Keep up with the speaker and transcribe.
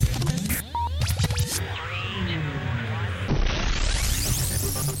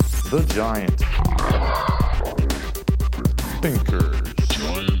The Giant Thinkers.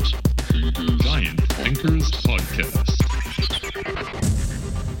 Giant Thinkers Podcast.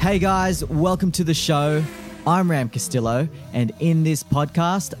 Hey guys, welcome to the show. I'm Ram Castillo, and in this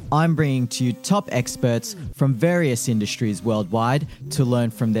podcast, I'm bringing to you top experts from various industries worldwide to learn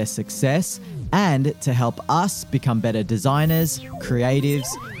from their success and to help us become better designers, creatives,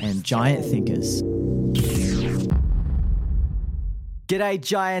 and giant thinkers. G'day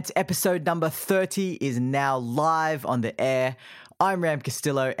Giants, episode number 30 is now live on the air. I'm Ram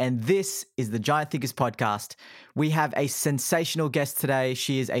Castillo, and this is the Giant Thinkers Podcast. We have a sensational guest today.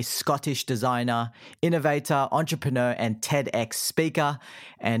 She is a Scottish designer, innovator, entrepreneur, and TEDx speaker,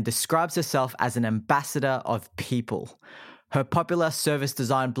 and describes herself as an ambassador of people. Her popular service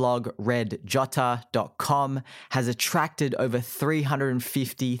design blog, redjotta.com, has attracted over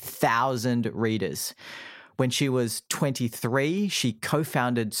 350,000 readers. When she was 23, she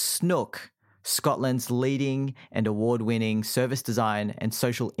co-founded Snook, Scotland's leading and award-winning service design and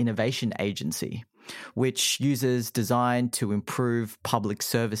social innovation agency, which uses design to improve public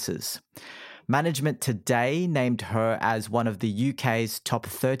services. Management Today named her as one of the UK's top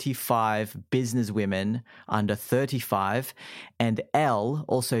 35 businesswomen under 35, and Elle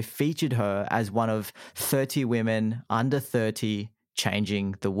also featured her as one of 30 women under 30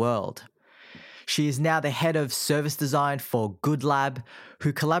 changing the world. She is now the head of service design for Good Lab,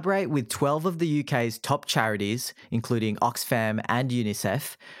 who collaborate with 12 of the UK's top charities, including Oxfam and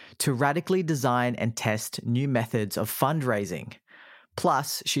UNICEF, to radically design and test new methods of fundraising.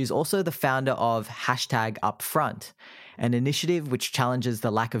 Plus, she's also the founder of #Upfront, an initiative which challenges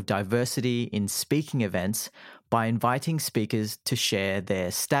the lack of diversity in speaking events by inviting speakers to share their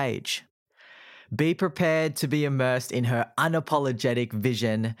stage. Be prepared to be immersed in her unapologetic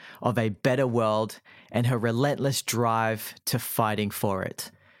vision of a better world and her relentless drive to fighting for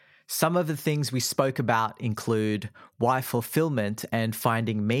it. Some of the things we spoke about include why fulfillment and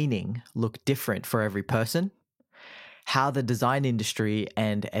finding meaning look different for every person, how the design industry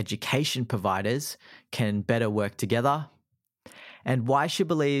and education providers can better work together, and why she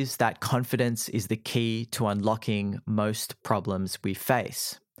believes that confidence is the key to unlocking most problems we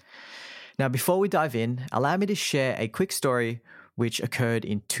face. Now, before we dive in, allow me to share a quick story which occurred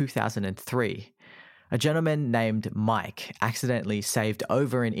in 2003. A gentleman named Mike accidentally saved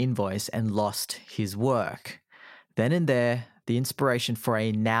over an invoice and lost his work. Then and there, the inspiration for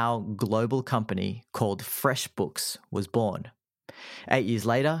a now global company called FreshBooks was born. 8 years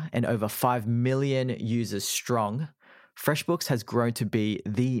later, and over 5 million users strong, FreshBooks has grown to be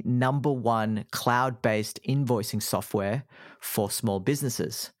the #1 cloud-based invoicing software for small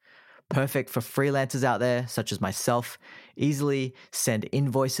businesses. Perfect for freelancers out there, such as myself. Easily send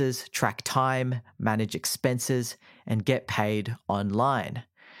invoices, track time, manage expenses, and get paid online.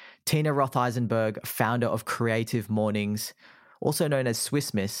 Tina Roth-Eisenberg, founder of Creative Mornings, also known as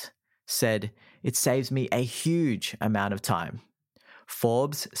Swiss Miss, said, "It saves me a huge amount of time."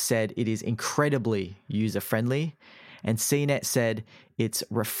 Forbes said it is incredibly user-friendly, and CNET said it's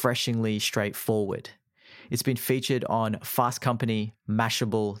refreshingly straightforward. It's been featured on Fast Company,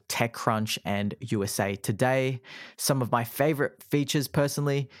 Mashable, TechCrunch, and USA Today. Some of my favorite features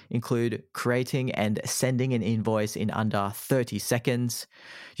personally include creating and sending an invoice in under 30 seconds.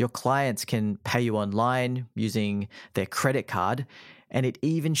 Your clients can pay you online using their credit card, and it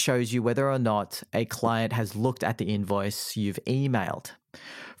even shows you whether or not a client has looked at the invoice you've emailed.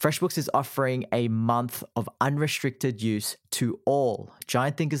 FreshBooks is offering a month of unrestricted use to all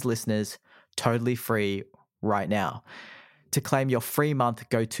Giant Thinkers listeners, totally free right now. To claim your free month,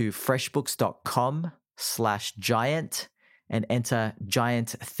 go to freshbooks.com/giant and enter Giant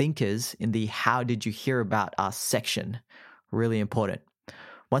Thinkers in the How Did You Hear About Us section. Really important.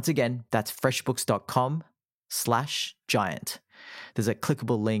 Once again, that's freshbooks.com/giant. There's a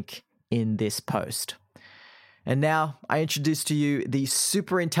clickable link in this post. And now I introduce to you the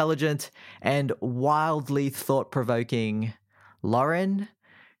super intelligent and wildly thought-provoking Lauren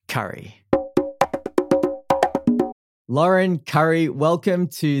Curry. Lauren Curry, welcome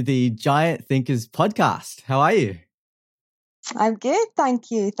to the Giant Thinkers Podcast. How are you? I'm good, thank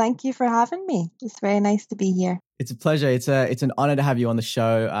you. Thank you for having me. It's very nice to be here. It's a pleasure. It's an honor to have you on the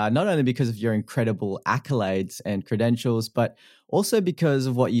show, not only because of your incredible accolades and credentials, but also because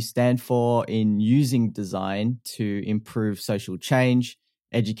of what you stand for in using design to improve social change,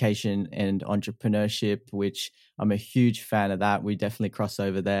 education, and entrepreneurship, which I'm a huge fan of that. We definitely cross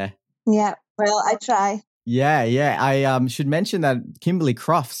over there. Yeah, well, I try. Yeah. I should mention that Kimberly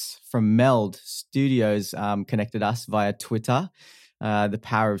Crofts from Meld Studios connected us via Twitter. The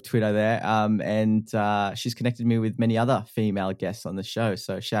power of Twitter there. And she's connected me with many other female guests on the show.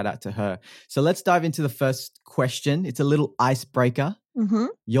 So shout out to her. So let's dive into the first question. It's a little icebreaker. Mm-hmm.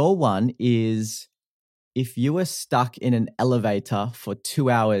 Your one is, if you were stuck in an elevator for 2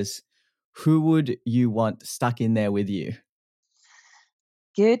 hours, who would you want stuck in there with you?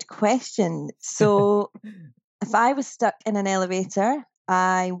 Good question. So if I was stuck in an elevator,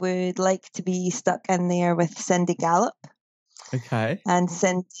 I would like to be stuck in there with Cindy Gallop. Okay. And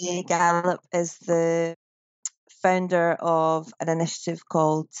Cindy Gallop is the founder of an initiative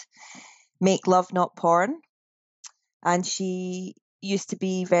called Make Love Not Porn. And she used to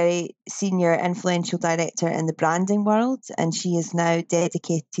be very senior influential director in the branding world. And she is now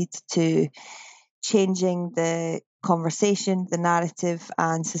dedicated to changing the conversation, the narrative,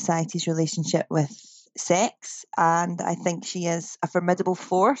 and society's relationship with sex. And I think she is a formidable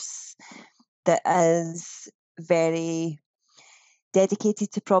force that is very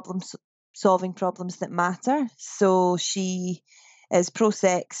dedicated to solving problems that matter. So she is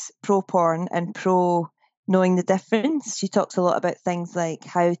pro-sex, pro-porn, and pro-knowing the difference. She talks a lot about things like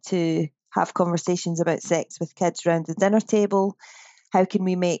how to have conversations about sex with kids around the dinner table. How can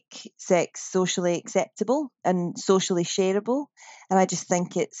we make sex socially acceptable and socially shareable? And I just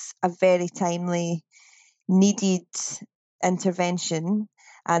think it's a very timely, needed intervention,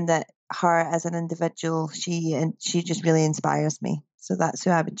 and that her as an individual, she just really inspires me. So that's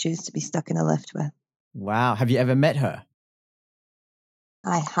who I would choose to be stuck in a lift with. Wow. Have you ever met her?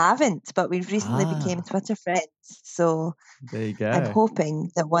 I haven't, but we've recently became Twitter friends. So there you go. I'm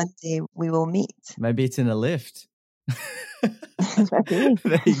hoping that one day we will meet. Maybe it's in a lift.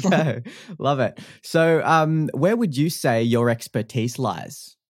 There you go. Love it. So where would you say your expertise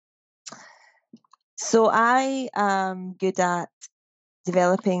lies? So I am good at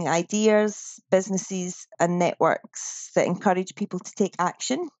developing ideas, businesses, and networks that encourage people to take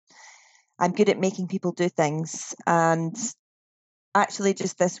action. I'm good at making people do things. And actually,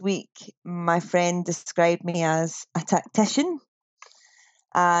 just this week, my friend described me as a tactician.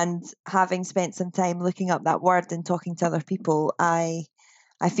 And having spent some time looking up that word and talking to other people, I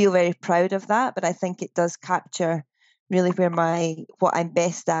feel very proud of that. But I think it does capture really what I'm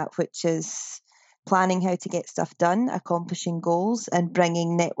best at, which is planning how to get stuff done, accomplishing goals, and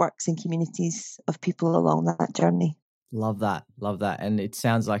bringing networks and communities of people along that journey. Love that. Love that. And it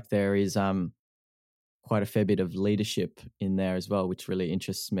sounds like there is quite a fair bit of leadership in there as well, which really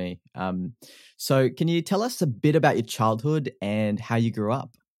interests me. So can you tell us a bit about your childhood and how you grew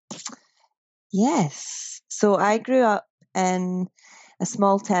up? Yes. So I grew up in a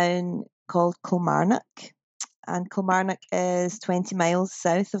small town called Kilmarnock. And Kilmarnock is 20 miles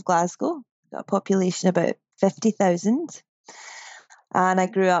south of Glasgow, got a population about 50,000. And I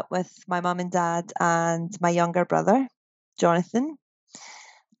grew up with my mum and dad and my younger brother, Jonathan.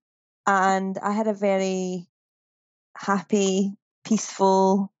 And I had a very happy,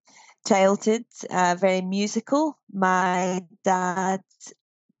 peaceful childhood, very musical. My dad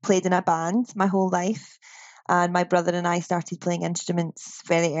played in a band my whole life, and my brother and I started playing instruments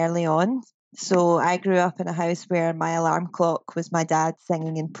very early on. So I grew up in a house where my alarm clock was my dad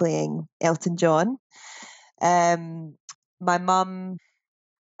singing and playing Elton John. My mum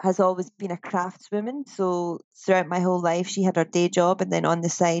has always been a craftswoman. So throughout my whole life, she had her day job, and then on the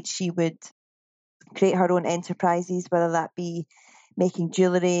side, she would create her own enterprises, whether that be making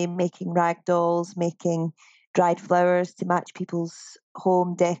jewellery, making rag dolls, making dried flowers to match people's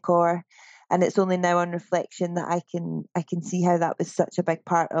home decor. And it's only now on reflection that I can see how that was such a big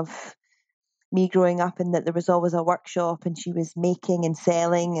part of me growing up, and that there was always a workshop and she was making and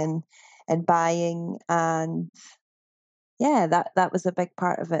selling and buying, and yeah, that was a big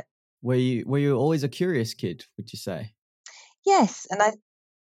part of it. Were you always a curious kid, would you say? Yes, and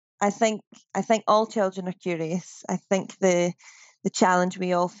I think all children are curious. I think the challenge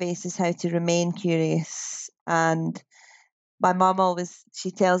we all face is how to remain curious. And my mum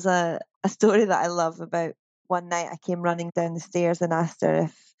she tells a story that I love about one night I came running down the stairs and asked her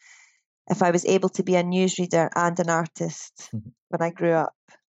if I was able to be a newsreader and an artist when I grew up.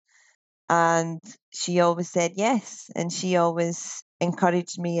 And she always said yes. And she always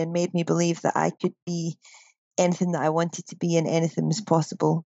encouraged me and made me believe that I could be anything that I wanted to be and anything was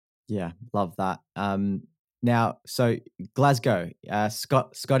possible. Yeah, love that. Now, so Glasgow,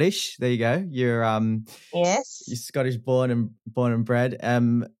 Scottish. There you go. You're yes, you're Scottish born and bred.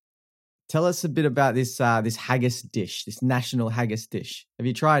 Tell us a bit about this haggis dish, this national haggis dish. Have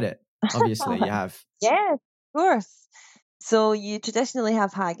you tried it? Obviously, you have. Yes, of course. So you traditionally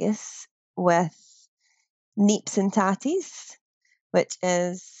have haggis with neeps and tatties, which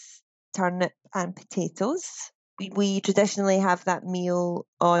is turnip and potatoes, we traditionally have that meal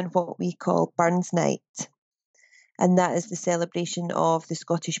on what we call Burns Night. And that is the celebration of the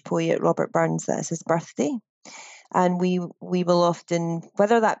Scottish poet Robert Burns. That is his birthday. And we will often,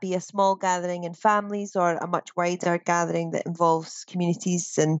 whether that be a small gathering in families or a much wider gathering that involves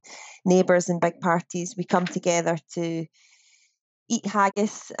communities and neighbours and big parties, we come together to eat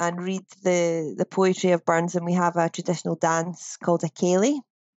haggis and read the poetry of Burns, and we have a traditional dance called a ceilidh.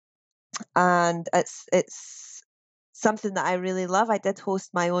 And it's something that I really love. I did host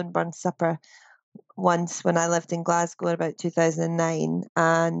my own Burns supper once when I lived in Glasgow in about 2009,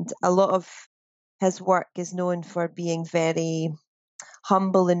 and a lot of his work is known for being very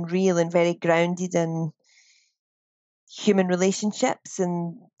humble and real and very grounded in human relationships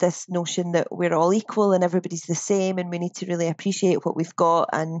and this notion that we're all equal and everybody's the same and we need to really appreciate what we've got,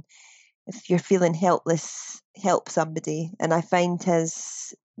 and if you're feeling helpless, help somebody. And I find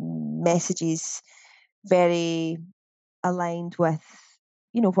his messages very aligned with,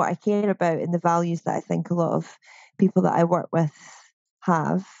 what I care about and the values that I think a lot of people that I work with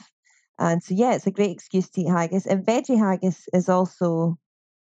have. And so, yeah, it's a great excuse to eat haggis. And veggie haggis is also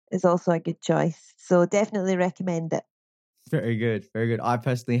a good choice. So definitely recommend it. Very good. Very good. I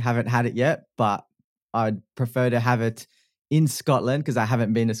personally haven't had it yet, but I'd prefer to have it in Scotland because I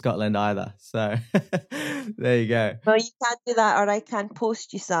haven't been to Scotland either. So there you go. No, you can't do that, or I can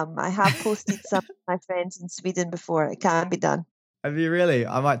post you some. I have posted some of my friends in Sweden before. It can be done. Have you really?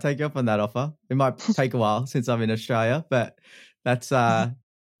 I might take you up on that offer. It might take a while since I'm in Australia, but that's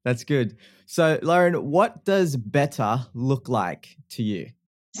good. So, Lauren, what does better look like to you?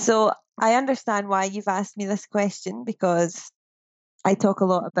 So I understand why you've asked me this question, because I talk a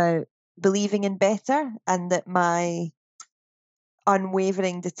lot about believing in better and that my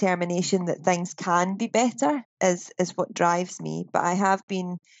unwavering determination that things can be better is what drives me. But I have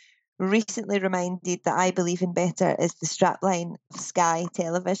been recently reminded that I believe in better is the strapline of Sky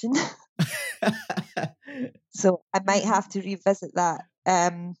Television. So I might have to revisit that.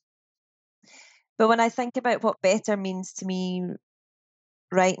 But when I think about what better means to me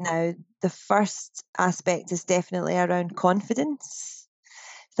right now, the first aspect is definitely around confidence.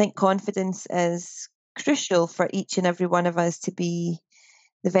 I think confidence is crucial for each and every one of us to be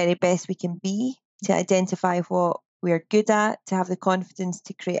the very best we can be, to identify what we're good at, to have the confidence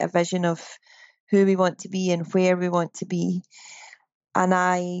to create a vision of who we want to be and where we want to be. And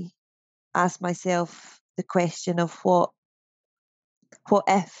I ask myself the question of what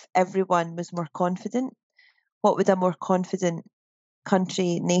if everyone was more confident? What would a more confident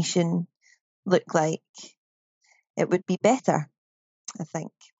country, nation look like? It would be better, I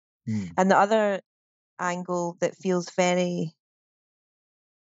think. And the other angle that feels very,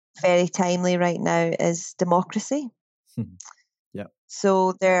 very timely right now is democracy. Yeah.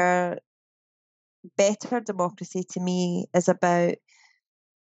 So better democracy to me is about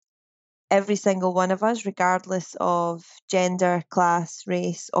every single one of us, regardless of gender, class,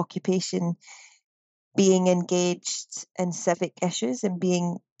 race, occupation, being engaged in civic issues and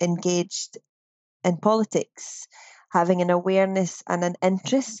being engaged in politics, having an awareness and an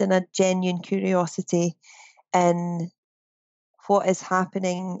interest and a genuine curiosity in what is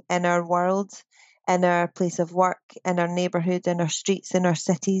happening in our world, in our place of work, in our neighbourhood, in our streets, in our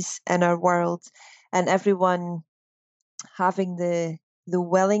cities, in our world, and everyone having the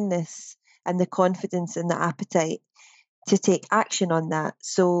willingness and the confidence and the appetite to take action on that.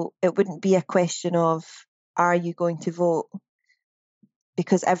 So it wouldn't be a question of, are you going to vote?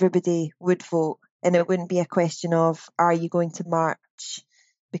 Because everybody would vote. And it wouldn't be a question of, are you going to march?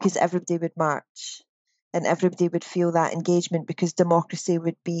 Because everybody would march. And everybody would feel that engagement, because democracy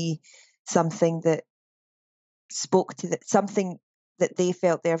would be something that spoke to something that they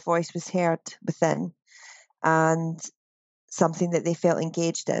felt their voice was heard within, and something that they felt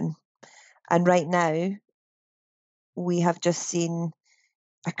engaged in. And right now, we have just seen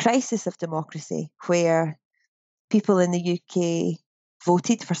a crisis of democracy where people in the UK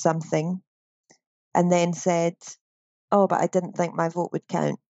voted for something and then said, oh, but I didn't think my vote would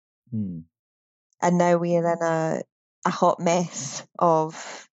count. And now we're in a hot mess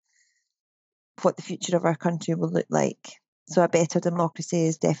of what the future of our country will look like. So a better democracy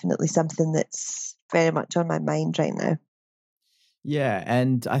is definitely something that's very much on my mind right now. Yeah,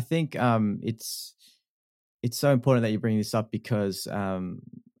 and I think it's so important that you bring this up because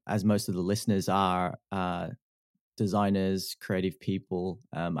as most of the listeners are designers, creative people,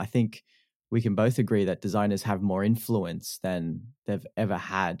 I think we can both agree that designers have more influence than they've ever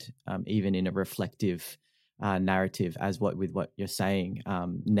had, even in a reflective narrative, as with what you're saying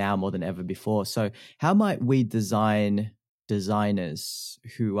now more than ever before. So how might we design designers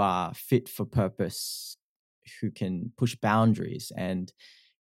who are fit for purpose who can push boundaries and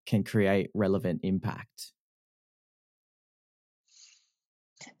can create relevant impact?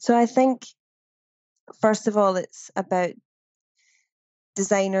 So I think, first of all, it's about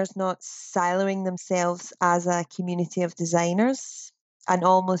designers not siloing themselves as a community of designers and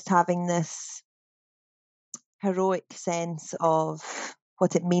almost having this heroic sense of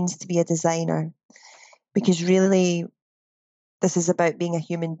what it means to be a designer. Because really, this is about being a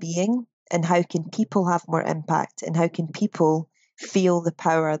human being and how can people have more impact and how can people feel the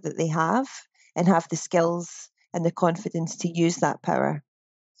power that they have and have the skills and the confidence to use that power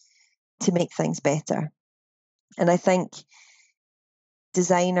to make things better. And I think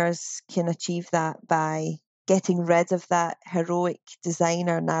designers can achieve that by getting rid of that heroic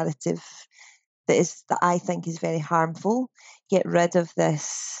designer narrative that I think is very harmful. Get rid of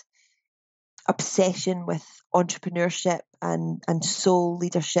this obsession with entrepreneurship and soul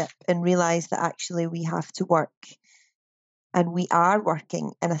leadership and realize that actually we have to work, and we are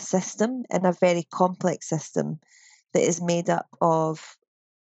working in a system, in a very complex system that is made up of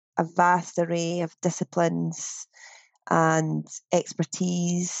a vast array of disciplines and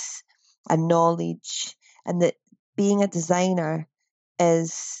expertise and knowledge, and that being a designer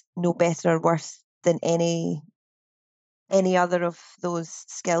is no better or worse than any other of those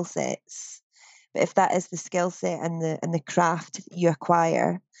skill sets. But if that is the skill set and the craft that you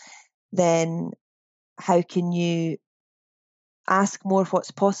acquire, then how can you ask more of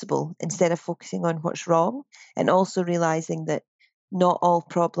what's possible instead of focusing on what's wrong, and also realizing that not all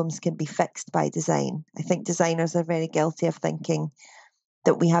problems can be fixed by design. I think designers are very guilty of thinking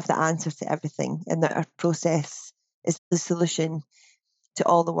that we have the answer to everything and that our process is the solution to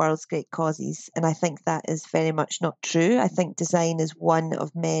all the world's great causes. And I think that is very much not true. I think design is one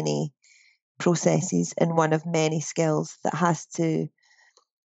of many processes and one of many skills that has to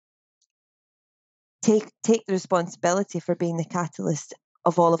take the responsibility for being the catalyst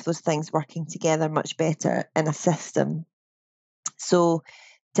of all of those things working together much better in a system. So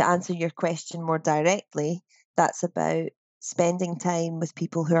to answer your question more directly, that's about spending time with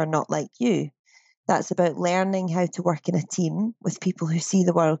people who are not like you. That's about learning how to work in a team with people who see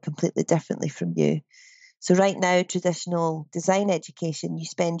the world completely differently from you. So right now, traditional design education, you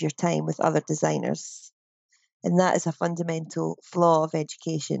spend your time with other designers. And that is a fundamental flaw of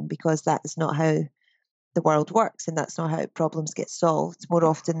education, because that is not how the world works, and that's not how problems get solved. More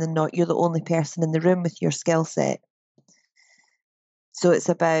often than not, you're the only person in the room with your skill set. So it's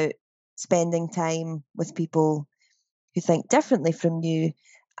about spending time with people who think differently from you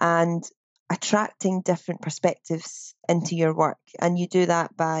and attracting different perspectives into your work. And you do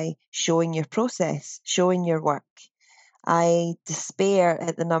that by showing your process, showing your work. I despair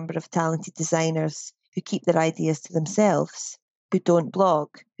at the number of talented designers who keep their ideas to themselves, who don't blog,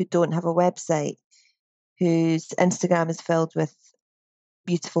 who don't have a website, whose Instagram is filled with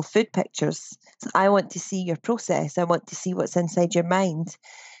beautiful food pictures. So I want to see your process. I want to see what's inside your mind.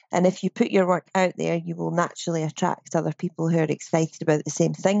 And if you put your work out there, you will naturally attract other people who are excited about the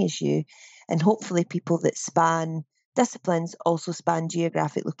same thing as you. And hopefully people that span disciplines also span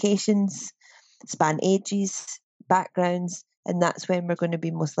geographic locations, span ages, backgrounds, and that's when we're going to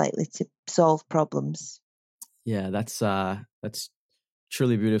be most likely to solve problems. Yeah, that's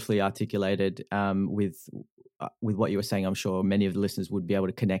truly beautifully articulated. With what you were saying, I'm sure many of the listeners would be able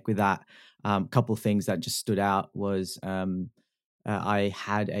to connect with that. A couple of things that just stood out was I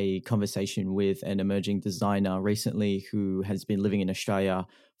had a conversation with an emerging designer recently who has been living in Australia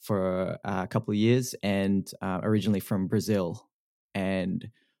for a couple of years and originally from Brazil. And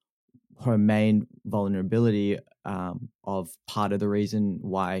her main vulnerability of part of the reason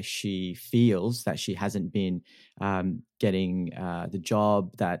why she feels that she hasn't been getting the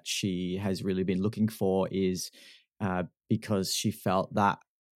job that she has really been looking for is because she felt that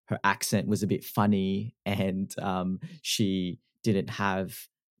her accent was a bit funny and she didn't have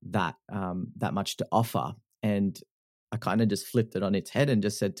that much to offer. And I kind of just flipped it on its head and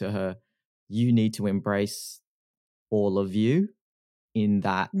just said to her, you need to embrace all of you, in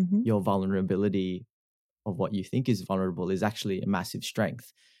that your vulnerability of what you think is vulnerable is actually a massive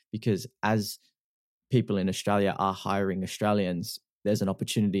strength. Because as people in Australia are hiring Australians, there's an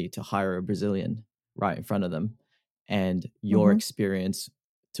opportunity to hire a Brazilian right in front of them. And your experience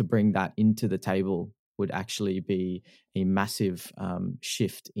to bring that into the table would actually be a massive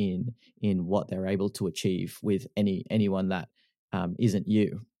shift in what they're able to achieve with anyone that isn't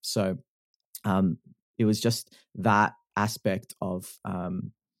you. So it was just that aspect of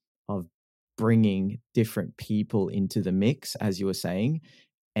bringing different people into the mix, as you were saying,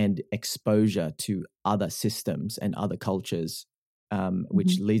 and exposure to other systems and other cultures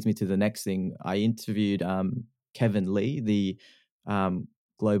which leads me to the next thing. I interviewed Kevin Lee, the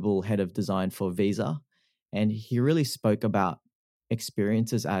global head of design for Visa, and he really spoke about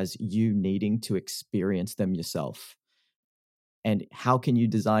experiences as you needing to experience them yourself. And how can you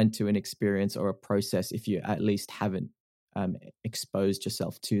design to an experience or a process if you at least haven't exposed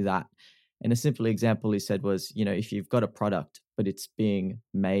yourself to that? And a simple example he said was, if you've got a product, but it's being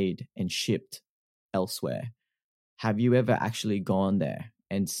made and shipped elsewhere, have you ever actually gone there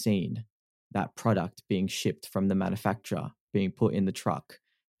and seen that product being shipped from the manufacturer, being put in the truck,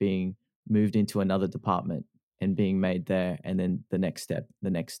 being moved into another department and being made there, and then the next step,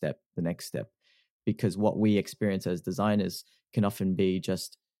 the next step, the next step? Because what we experience as designers can often be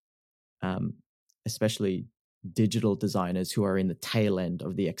just, especially digital designers who are in the tail end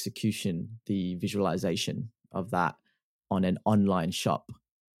of the execution, the visualization of that on an online shop.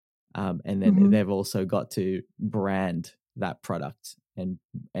 And then they've also got to brand that product and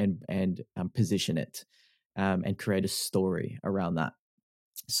position it and create a story around that.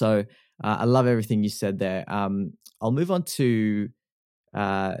 So I love everything you said there. I'll move on to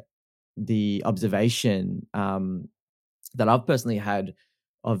the observation that I've personally had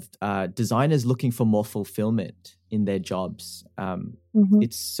of designers looking for more fulfillment in their jobs.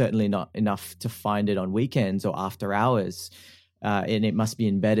 It's certainly not enough to find it on weekends or after hours, and it must be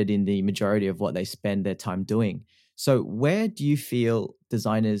embedded in the majority of what they spend their time doing. So where do you feel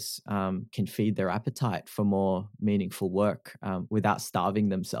designers can feed their appetite for more meaningful work without starving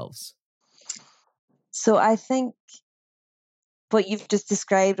themselves? So I think what you've just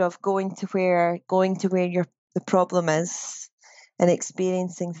described of going to where the problem is and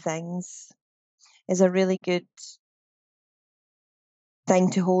experiencing things is a really good thing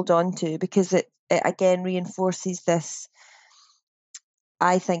to hold on to, because it again reinforces this,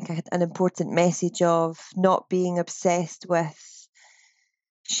 I think, an important message of not being obsessed with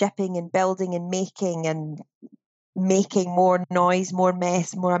shipping and building and making more noise, more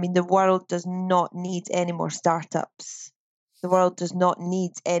mess, more. I mean, the world does not need any more startups. The world does not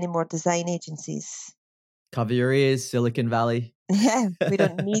need any more design agencies. Cover your ears, Silicon Valley. Yeah, we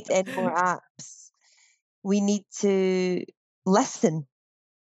don't need any more apps. We need to listen.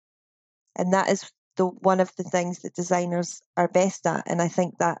 And that is one of the things that designers are best at. And I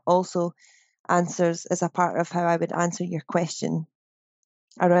think that also answers as a part of how I would answer your question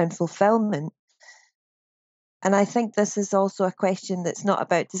around fulfillment. And I think this is also a question that's not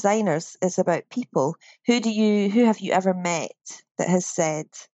about designers, it's about people. Who have you ever met that has said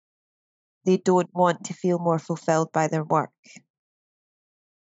they don't want to feel more fulfilled by their work?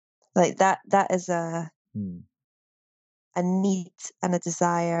 Like that is a need and a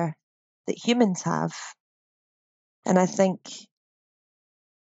desire that humans have. And I think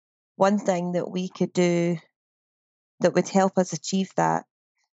one thing that we could do that would help us achieve that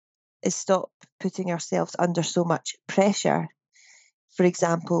is stop putting ourselves under so much pressure. For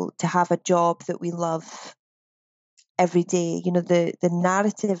example, to have a job that we love every day. The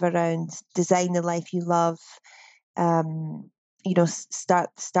narrative around design the life you love, start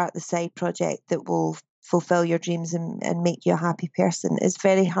the side project that will fulfill your dreams and make you a happy person is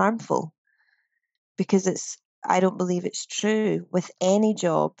very harmful, because I don't believe it's true. With any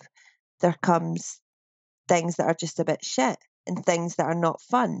job, there comes things that are just a bit shit and things that are not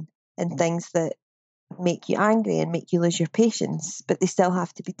fun and things that make you angry and make you lose your patience, but they still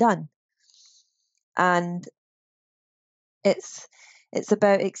have to be done. And it's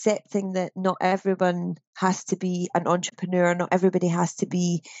about accepting that not everyone has to be an entrepreneur, not everybody has to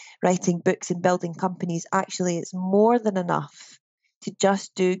be writing books and building companies. Actually, it's more than enough to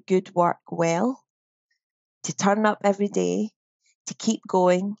just do good work well, to turn up every day, to keep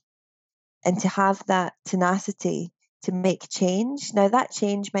going, and to have that tenacity to make change. Now, that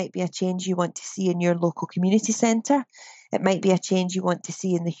change might be a change you want to see in your local community centre. It might be a change you want to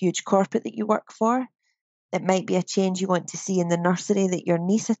see in the huge corporate that you work for. It might be a change you want to see in the nursery that your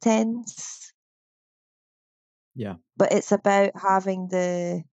niece attends. Yeah. But it's about having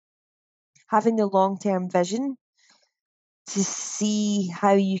the long-term vision to see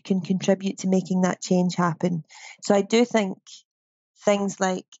how you can contribute to making that change happen. So I do think things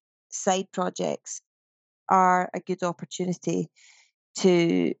like side projects are a good opportunity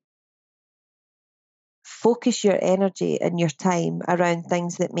to focus your energy and your time around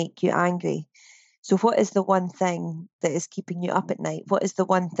things that make you angry. So what is the one thing that is keeping you up at night? What is the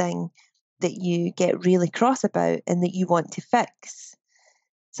one thing that you get really cross about and that you want to fix?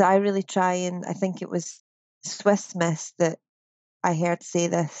 So I really try, and I think it was Swiss Miss that I heard say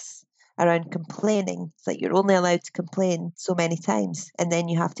this around complaining. It's like you're only allowed to complain so many times and then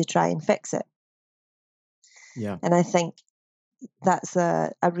you have to try and fix it. Yeah. And I think that's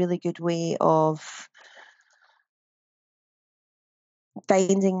a really good way of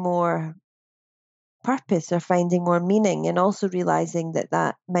finding more purpose or finding more meaning, and also realizing that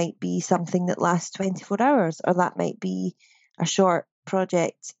that might be something that lasts 24 hours, or that might be a short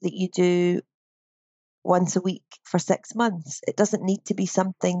project that you do once a week for 6 months. It doesn't need to be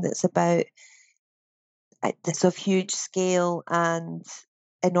something that's about this of huge scale and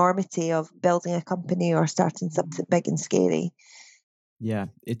enormity of building a company or starting something big and scary. Yeah,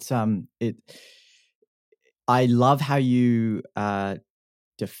 it's I love how you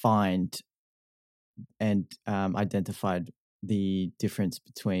defined and identified the difference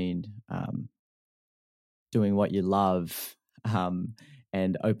between doing what you love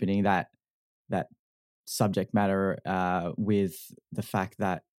and opening that subject matter with the fact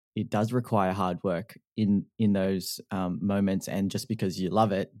that it does require hard work in those moments, and just because you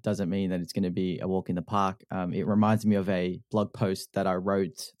love it doesn't mean that it's going to be a walk in the park. It reminds me of a blog post that I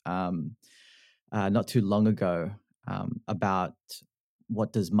wrote not too long ago about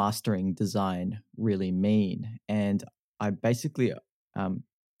what does mastering design really mean, and I basically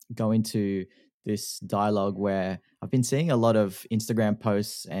go into this dialogue where I've been seeing a lot of Instagram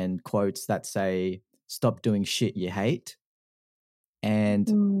posts and quotes that say, "Stop doing shit you hate."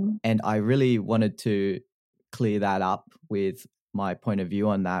 And I really wanted to clear that up with my point of view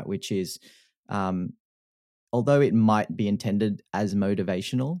on that, which is, although it might be intended as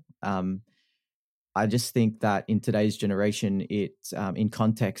motivational, I just think that in today's generation, in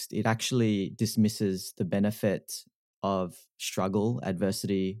context, it actually dismisses the benefit of struggle,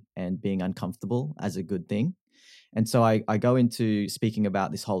 adversity, and being uncomfortable as a good thing. And so I go into speaking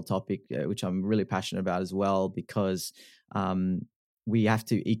about this whole topic, which I'm really passionate about as well, because we have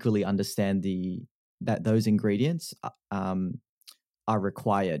to equally understand that those ingredients are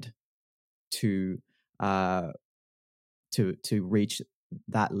required to reach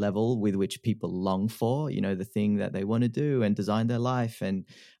that level with which people long for, the thing that they want to do and design their life, and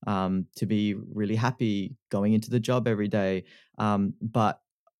to be really happy going into the job every day. But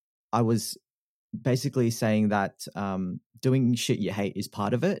I was basically saying that doing shit you hate is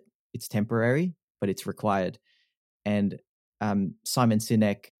part of it. It's temporary, but it's required. And Simon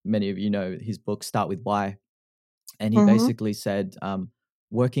Sinek, many of you know his book, Start With Why. And he basically said,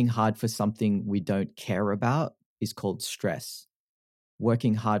 working hard for something we don't care about is called stress.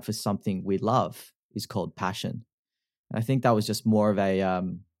 Working hard for something we love is called passion. And I think that was just more of a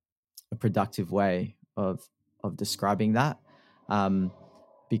productive way of describing that,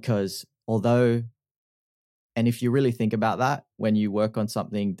 because although, and if you really think about that, when you work on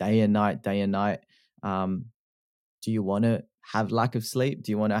something day and night, do you want to have lack of sleep?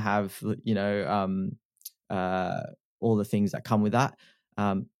 Do you want to have all the things that come with that?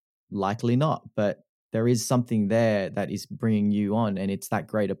 Likely not, but there is something there that is bringing you on, and it's that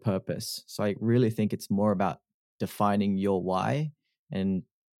greater purpose. So I really think it's more about defining your why. And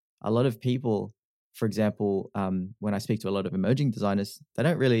a lot of people, for example, when I speak to a lot of emerging designers, they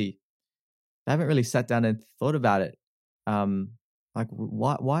haven't really sat down and thought about it. Like,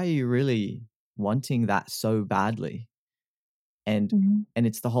 why are you really wanting that so badly? And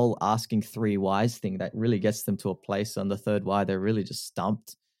it's the whole asking 3 whys thing that really gets them to a place on the third why they're really just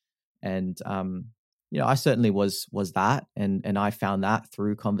stumped. And I certainly was that, and I found that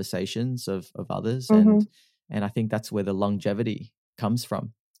through conversations of others, and I think that's where the longevity comes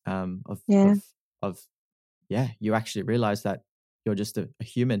from. You actually realize that you're just a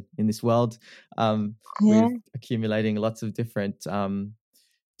human in this world, with accumulating lots of different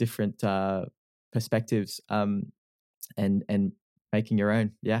perspectives, and making your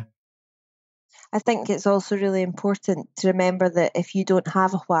own. Yeah. I think it's also really important to remember that if you don't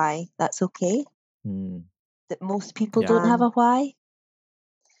have a why, that's okay. That most people don't have a why,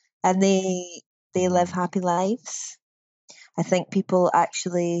 and they live happy lives. I think people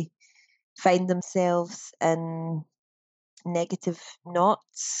actually find themselves in negative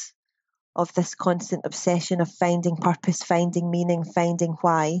knots of this constant obsession of finding purpose, finding meaning, finding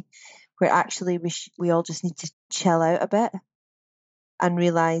why, where actually we all just need to chill out a bit and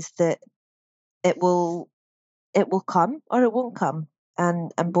realize that it will come or it won't come,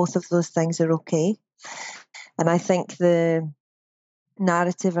 and both of those things are okay. And I think the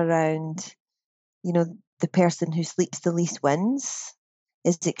narrative around, the person who sleeps the least wins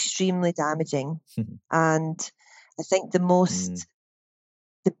is extremely damaging. And I think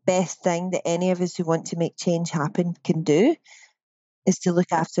the best thing that any of us who want to make change happen can do is to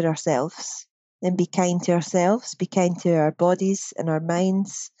look after ourselves and be kind to ourselves, be kind to our bodies and our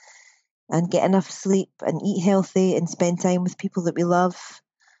minds, and get enough sleep and eat healthy and spend time with people that we love.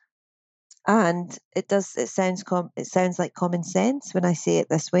 And it sounds like common sense when I say it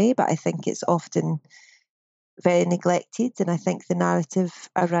this way, but I think it's often very neglected. And I think the narrative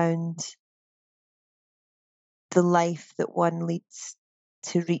around the life that one leads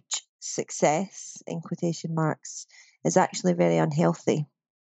to reach success, in quotation marks, is actually very unhealthy.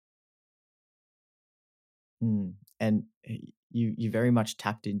 And you very much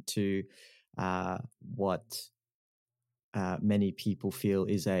tapped into what many people feel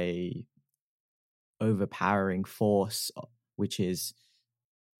is a overpowering force, which is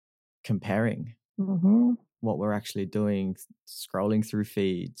comparing. What we're actually doing, scrolling through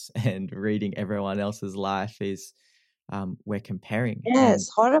feeds and reading everyone else's life, is we're comparing. Yeah,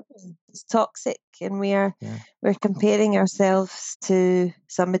 it's horrible. It's toxic, and we're comparing ourselves to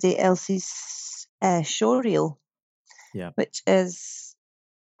somebody else's showreel, which is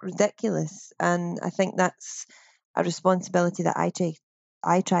ridiculous. And I think that's a responsibility that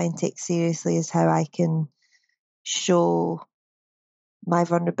I try and take seriously, is how I can show my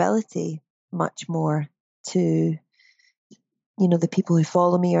vulnerability much more to, the people who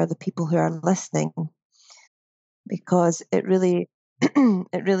follow me or the people who are listening, because it really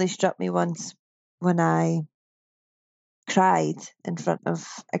it really struck me once when I cried in front of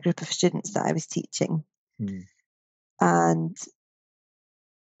a group of students that I was teaching. And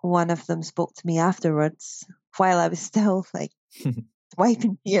one of them spoke to me afterwards while I was still like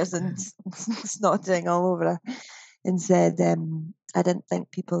wiping tears and snotting all over her, and said, I didn't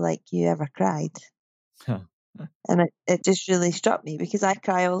think people like you ever cried. And it just really struck me, because I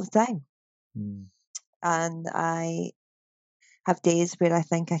cry all the time. And I have days where I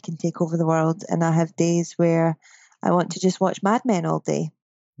think I can take over the world, and I have days where I want to just watch Mad Men all day.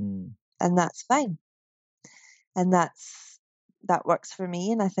 And that's fine. And that works for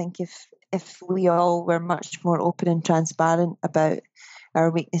me. And I think if we all were much more open and transparent about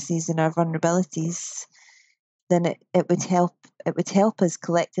our weaknesses and our vulnerabilities, then it would help us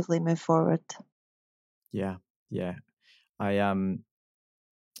collectively move forward. Yeah. I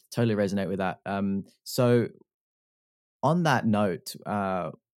totally resonate with that. So on that note,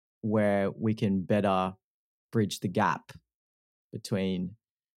 where we can better bridge the gap between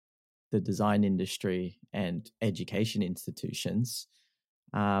the design industry and education institutions,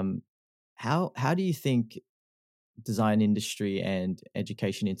 how do you think design industry and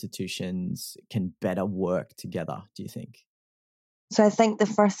education institutions can better work together, do you think? So I think the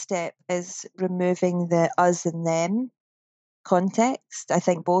first step is removing the us and them context. I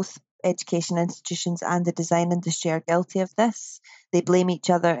think both education institutions and the design industry are guilty of this. They blame each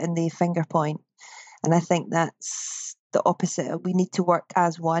other and they finger point. And I think that's the opposite. We need to work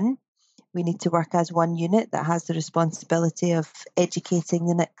as one. We need to work as one unit that has the responsibility of educating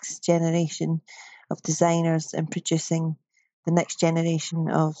the next generation of designers and producing the next generation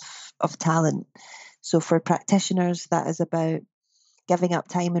of talent. So for practitioners, that is about giving up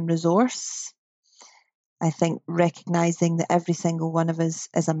time and resource. I think recognizing that every single one of us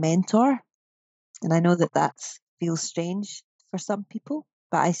is a mentor. And I know that feels strange for some people,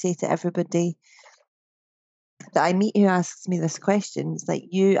 but I say to everybody that I meet who asks me this question, it's like,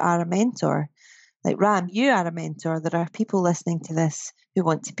 you are a mentor. Like, Ram, you are a mentor. There are people listening to this who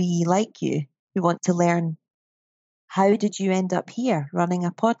want to be like you, who want to learn, how did you end up here running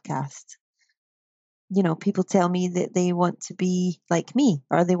a podcast? People tell me that they want to be like me,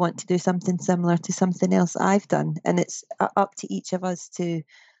 or they want to do something similar to something else I've done. And it's up to each of us to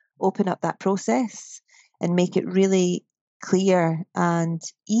open up that process and make it really clear and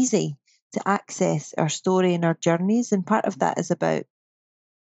easy to access our story and our journeys. And part of that is about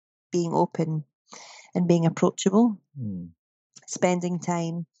being open and being approachable, spending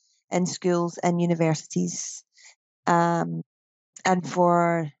time in schools and universities. And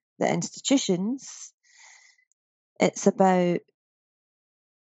for the institutions, it's about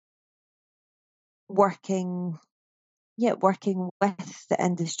working with the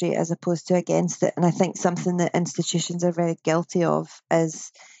industry as opposed to against it. And I think something that institutions are very guilty of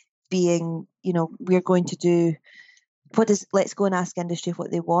is being, we're going to do let's go and ask industry what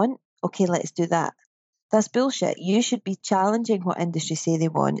they want. Okay, let's do that. That's bullshit. You should be challenging what industry say they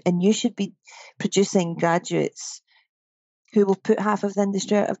want, and you should be producing graduates who will put half of the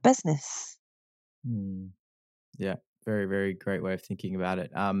industry out of business. Yeah, very, very great way of thinking about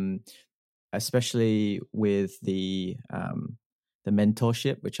it. Especially with the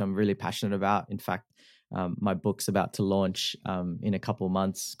mentorship, which I'm really passionate about. In fact, my book's about to launch in a couple of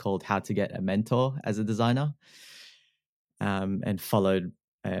months, called How to Get a Mentor as a Designer, and followed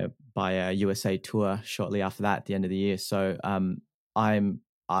by a USA tour shortly after that at the end of the year. So I'm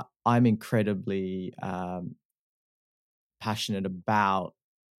incredibly passionate about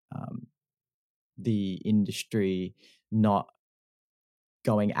the industry not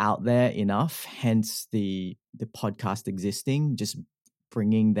going out there enough, hence the podcast existing, just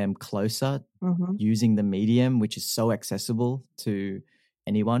bringing them closer, using the medium, which is so accessible to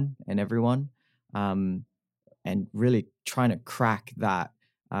anyone and everyone, and really trying to crack that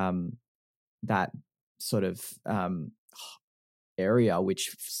that sort of area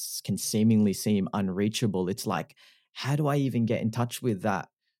which can seemingly seem unreachable. It's like, how do I even get in touch with that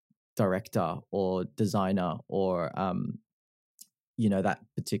director or designer or that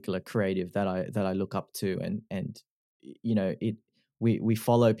particular creative that I look up to, and we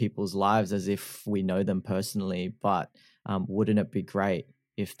follow people's lives as if we know them personally, but wouldn't it be great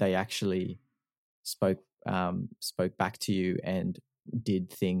if they actually spoke back to you and did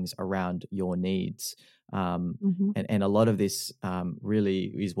things around your needs? And a lot of this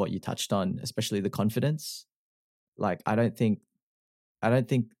really is what you touched on, especially the confidence. Like, I don't think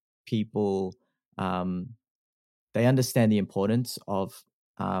people they understand the importance of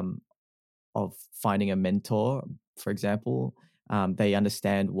finding a mentor, for example. They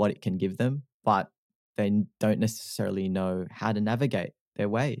understand what it can give them, but they don't necessarily know how to navigate their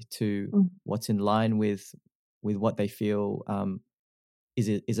way to what's in line with what they feel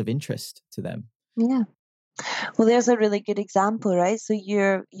is of interest to them. Yeah. Well, there's a really good example, right? So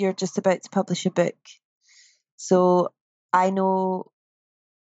you're just about to publish a book. So I know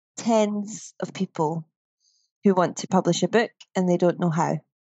tens of people who want to publish a book and they don't know how.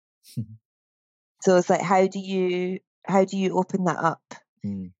 So it's like, how do you open that up?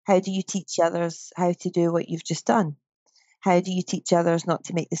 How do you teach others how to do what you've just done? How do you teach others not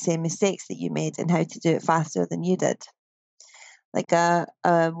to make the same mistakes that you made and how to do it faster than you did? Like a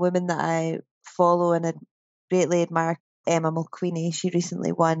woman that I follow and greatly admire, Emma Mulqueeny, she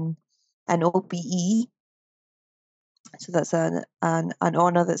recently won an OBE. So that's an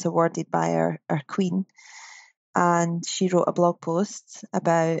honour that's awarded by our Queen. And she wrote a blog post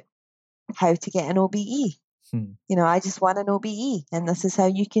about how to get an OBE. I just won an OBE, and this is how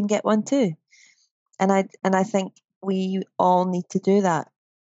you can get one too. And I think we all need to do that.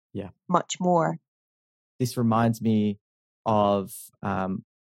 Yeah, much more. This reminds me of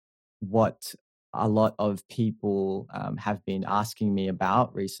what a lot of people have been asking me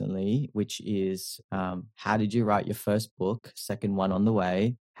about recently, which is how did you write your first book? Second one on the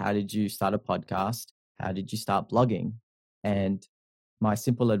way. How did you start a podcast? How did you start blogging? And my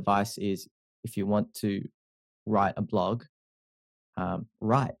simple advice is, if you want to write a blog,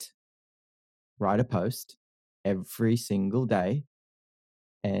 write a post every single day,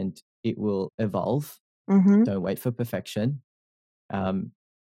 and it will evolve. Don't wait for perfection.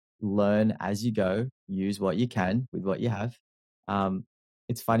 Learn as you go, use what you can with what you have.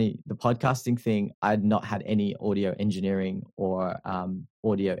 It's funny, the podcasting thing, I'd not had any audio engineering or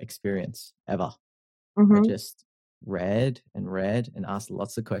audio experience ever. I just read and asked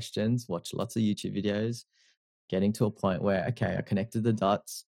lots of questions, watched lots of YouTube videos, getting to a point where, okay, I connected the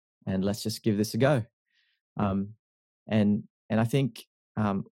dots and let's just give this a go. And I think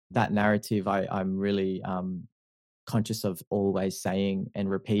that narrative I'm really conscious of always saying and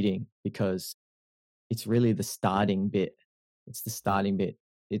repeating, because it's really the starting bit. It's the starting bit.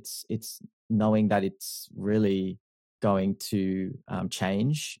 It's knowing that it's really going to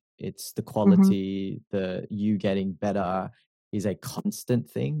change. It's the quality, the you getting better is a constant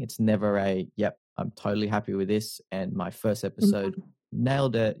thing. It's never a, yep, I'm totally happy with this, and my first episode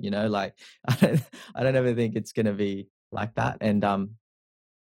nailed it. Like I don't ever think it's going to be like that. And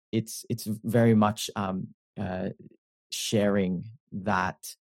it's very much sharing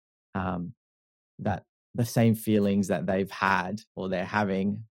that that the same feelings that they've had or they're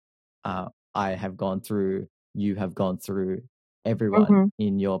having, I have gone through, you have gone through, everyone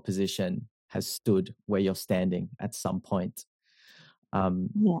in your position has stood where you're standing at some point.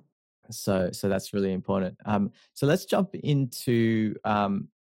 So that's really important. So let's jump into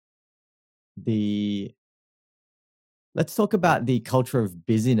let's talk about the culture of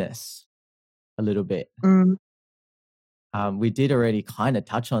busyness a little bit. We did already kind of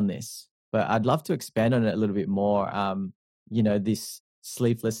touch on this, but I'd love to expand on it a little bit more. This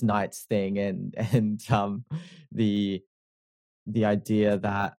sleepless nights thing and the idea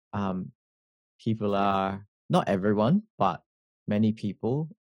that people are, not everyone, but many people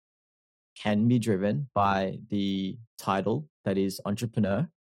can be driven by the title that is entrepreneur,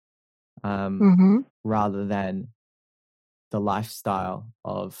 rather than the lifestyle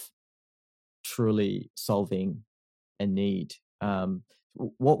of truly solving a need.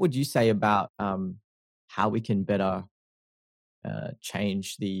 What would you say about how we can better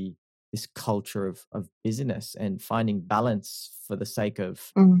change this culture of business and finding balance for the sake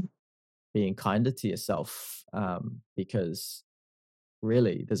of being kinder to yourself, because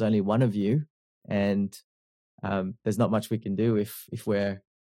really there's only one of you, and there's not much we can do if we're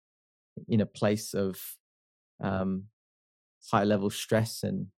in a place of high level stress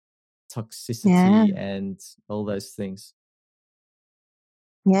and toxicity and all those things.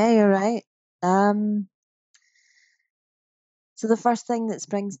 Yeah, you're right. So the first thing that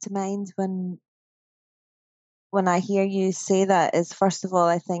springs to mind when I hear you say that is, first of all,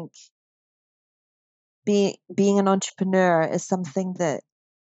 I think being an entrepreneur is something that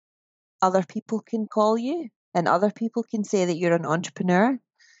other people can call you, and other people can say that you're an entrepreneur,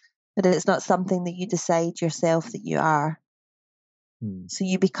 but it's not something that you decide yourself that you are. So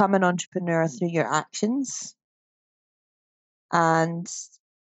you become an entrepreneur through your actions. And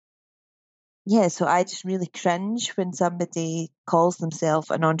yeah, so I just really cringe when somebody calls themselves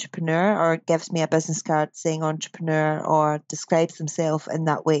an entrepreneur or gives me a business card saying entrepreneur or describes themselves in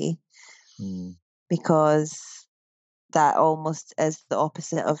that way, because that almost is the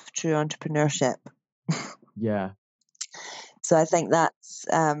opposite of true entrepreneurship. Yeah. So I think that's,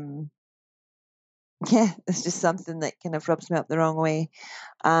 it's just something that kind of rubs me up the wrong way.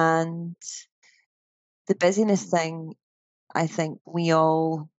 And the busyness thing, I think we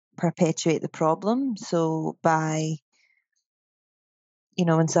all perpetuate the problem. So by,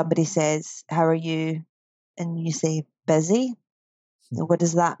 when somebody says, "How are you?" and you say busy, what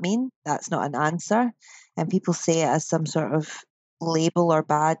does that mean? That's not an answer. And people say it as some sort of label or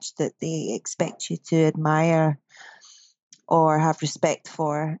badge that they expect you to admire or have respect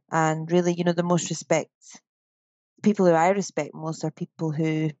for. And really, the most people who I respect most are people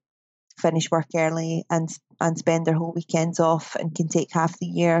who finish work early and spend their whole weekends off and can take half the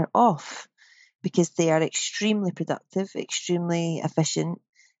year off, because they are extremely productive, extremely efficient,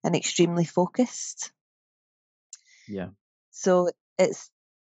 and extremely focused. Yeah. So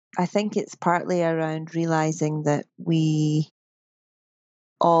I think it's partly around realizing that we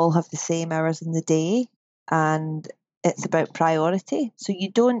all have the same hours in the day, and it's about priority. So you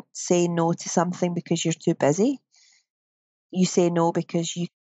don't say no to something because you're too busy. You say no because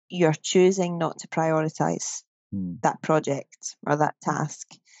you're choosing not to prioritize that project or that task.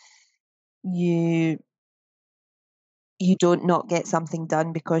 You don't not get something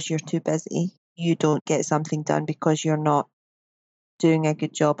done because you're too busy. You don't get something done because you're not doing a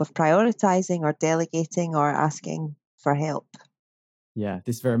good job of prioritizing or delegating or asking for help. Yeah,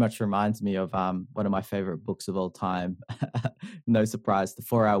 this very much reminds me of one of my favorite books of all time. No surprise, The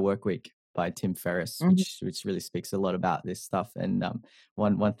 4 Hour Workweek by Tim Ferriss, which really speaks a lot about this stuff. And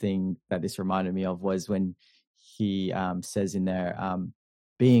one thing that this reminded me of was when he says in there,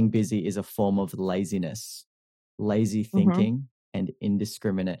 being busy is a form of laziness, lazy thinking, and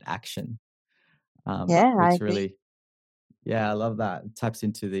indiscriminate action. I agree. Really, I love that. It taps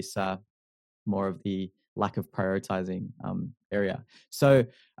into this more of the lack of prioritizing area. So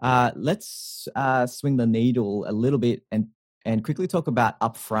let's swing the needle a little bit and quickly talk about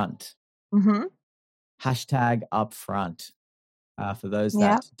upfront. Hashtag upfront. For those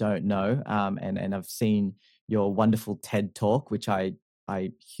that don't know, and I've seen your wonderful TED Talk, which I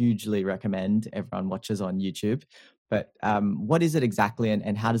hugely recommend everyone watches on YouTube. But what is it exactly,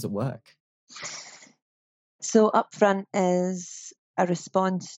 and how does it work? So upfront is a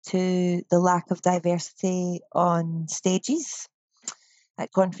response to the lack of diversity on stages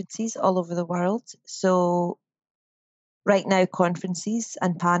at conferences all over the world. So right now, conferences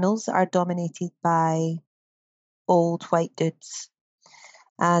and panels are dominated by old white dudes.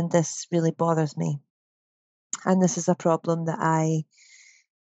 And this really bothers me. And this is a problem that I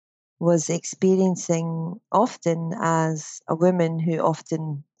was experiencing often as a woman who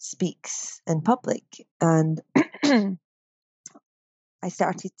often speaks in public. And I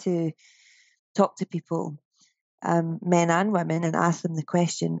started to talk to people, men and women, and ask them the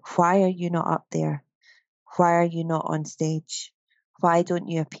question, why are you not up there? Why are you not on stage? Why don't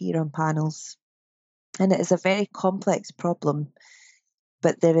you appear on panels? And it is a very complex problem,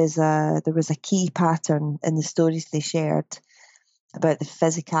 but there was a key pattern in the stories they shared about the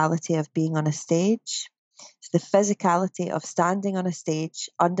physicality of being on a stage. So the physicality of standing on a stage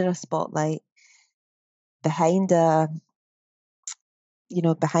under a spotlight, behind the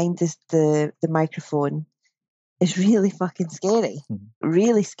microphone, is really fucking scary,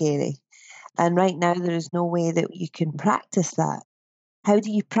 really scary. And right now there is no way that you can practice that. How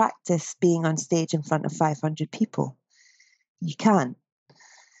do you practice being on stage in front of 500 people? You can't.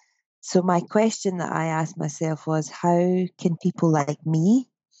 So my question that I asked myself was, how can people like me,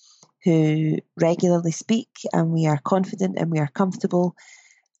 who regularly speak and we are confident and we are comfortable,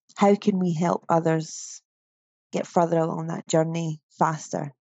 how can we help others get further along that journey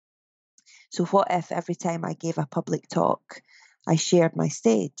faster? So what if every time I gave a public talk, I shared my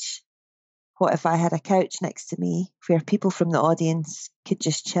stage? What if I had a couch next to me where people from the audience could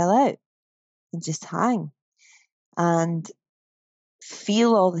just chill out and just hang and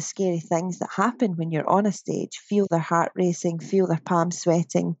feel all the scary things that happen when you're on a stage, feel their heart racing, feel their palms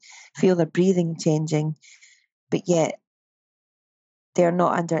sweating, feel their breathing changing, but yet they're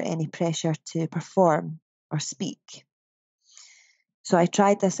not under any pressure to perform or speak. So I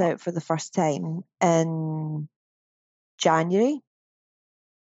tried this out for the first time in January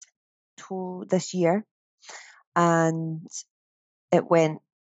this year, and it went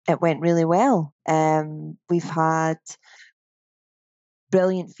really well. We've had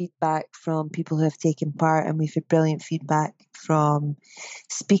brilliant feedback from people who have taken part, and we've had brilliant feedback from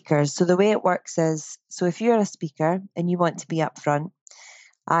speakers. So the way it works is, so if you're a speaker and you want to be up front,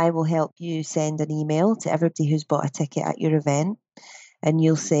 I will help you send an email to everybody who's bought a ticket at your event, and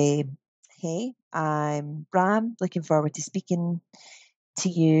you'll say, hey, I'm Bram, looking forward to speaking to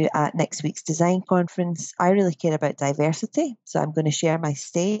you at next week's design conference. I really care about diversity, so I'm going to share my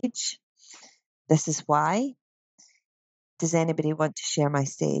stage. This is why. Does anybody want to share my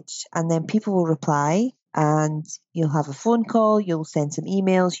stage? And then people will reply, and you'll have a phone call, you'll send some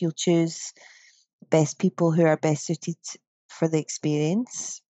emails, you'll choose best people who are best suited for the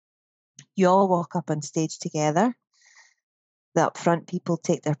experience. You all walk up on stage together. The upfront people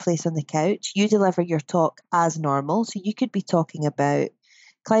take their place on the couch. You deliver your talk as normal. So you could be talking about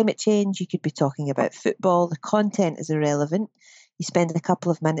climate change, you could be talking about football. The content is irrelevant. You spend a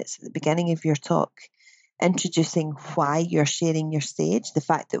couple of minutes at the beginning of your talk introducing why you're sharing your stage, the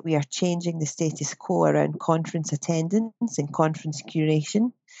fact that we are changing the status quo around conference attendance and conference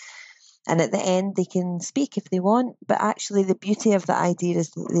curation. And at the end, they can speak if they want, but actually the beauty of the idea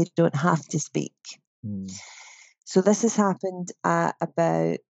is that they don't have to speak. So this has happened at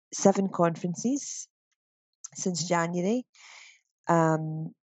about 7 conferences since January,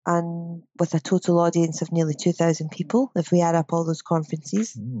 and with a total audience of nearly 2,000 people, if we add up all those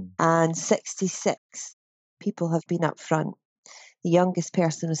conferences, and 66 people have been up front. The youngest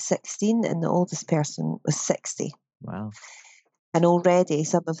person was 16 and the oldest person was 60. Wow. And already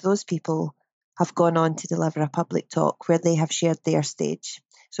some of those people have gone on to deliver a public talk where they have shared their stage.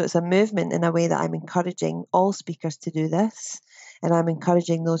 So it's a movement in a way that I'm encouraging all speakers to do this. And I'm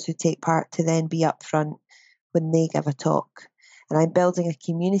encouraging those who take part to then be up front when they give a talk. And I'm building a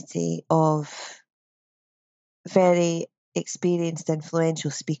community of very experienced,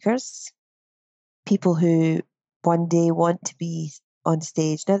 influential speakers, people who one day want to be on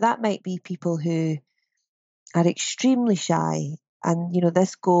stage. Now, that might be people who are extremely shy, and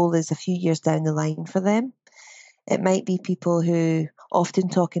this goal is a few years down the line for them. It might be people who often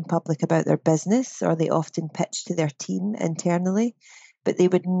talk in public about their business, or they often pitch to their team internally, but they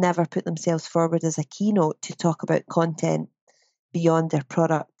would never put themselves forward as a keynote to talk about content beyond their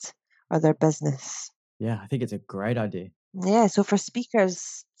product or their business. Yeah, I think it's a great idea. Yeah, so for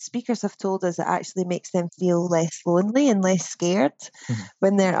speakers have told us it actually makes them feel less lonely and less scared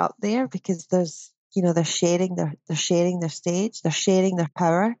when they're up there, because there's they're sharing their stage, they're sharing their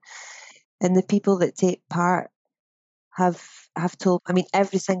power, and the people that take part have told. I mean,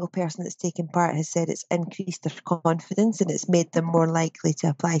 every single person that's taken part has said it's increased their confidence and it's made them more likely to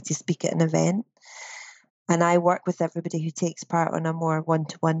apply to speak at an event. And I work with everybody who takes part on a more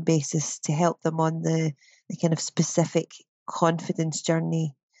one-to-one basis to help them on the kind of specific confidence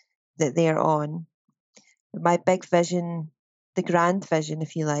journey that they're on. My big vision, the grand vision,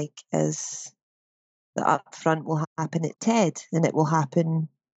 if you like, is that upfront will happen at TED and it will happen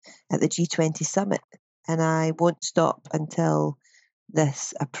at the G20 summit. And I won't stop until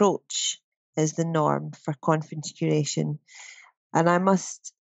this approach is the norm for conference curation. And I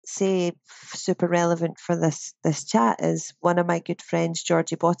must say, super relevant for this chat, is one of my good friends,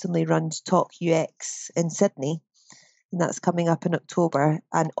 Georgie Bottomley, runs Talk UX in Sydney, and that's coming up in October,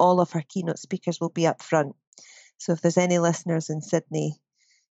 and all of her keynote speakers will be up front. So if there's any listeners in Sydney,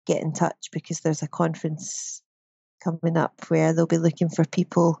 get in touch, because there's a conference coming up where they'll be looking for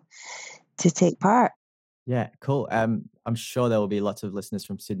people to take part. Yeah, cool. I'm sure there will be lots of listeners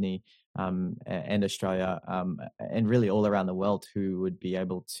from Sydney and Australia and really all around the world who would be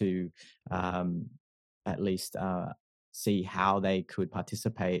able to at least see how they could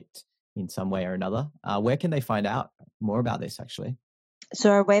participate in some way or another. Where can they find out more about this, actually? So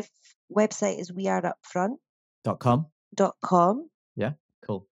our website is weareupfront.com. Yeah,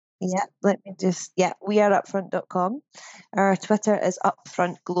 cool. Yeah, weareupfront.com. Our Twitter is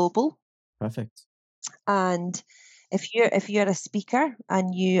Upfront Global. Perfect. And if you're a speaker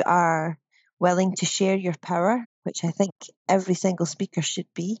and you are willing to share your power, which I think every single speaker should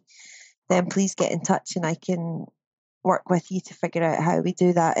be, then please get in touch and I can work with you to figure out how we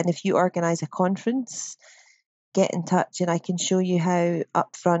do that. And if you organise a conference, get in touch and I can show you how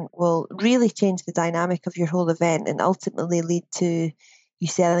Upfront will really change the dynamic of your whole event and ultimately lead to you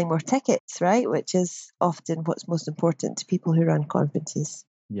selling more tickets, right? Which is often what's most important to people who run conferences.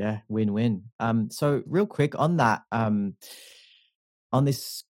 Yeah, win-win. So real quick on that, on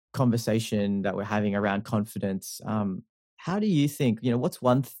this conversation that we're having around confidence, how do you think, what's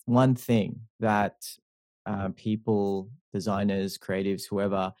one thing that people, designers, creatives,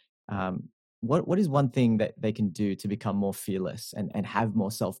 whoever, what is one thing that they can do to become more fearless and have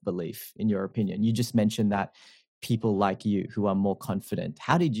more self-belief, in your opinion? You just mentioned that people like you who are more confident.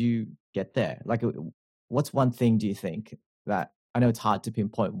 How did you get there? Like, what's one thing, do you think, that, I know it's hard to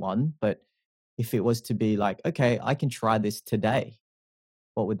pinpoint one, but if it was to be like, okay, I can try this today,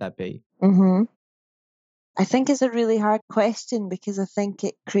 what would that be? Mm-hmm. I think it's a really hard question because I think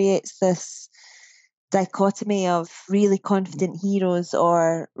it creates this dichotomy of really confident heroes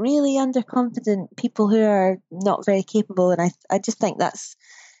or really underconfident people who are not very capable, and I just think that's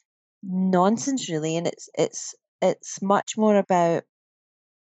nonsense, really. And it's much more about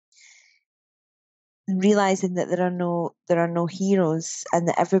realizing that there are no heroes, and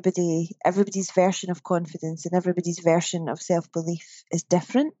that everybody's version of confidence and everybody's version of self-belief is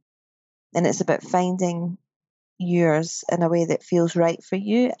different, and it's about finding yours in a way that feels right for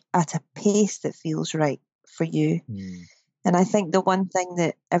you at a pace that feels right for you. And I think the one thing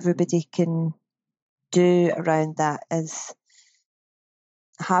that everybody can do around that is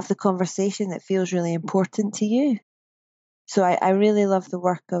have the conversation that feels really important to you. So I really love the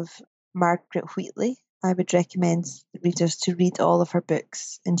work of Margaret Wheatley. I would recommend readers to read all of her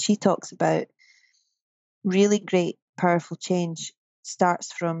books. And she talks about really great, powerful change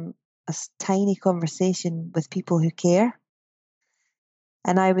starts from a tiny conversation with people who care.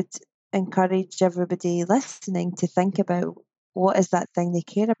 And I would encourage everybody listening to think about what is that thing they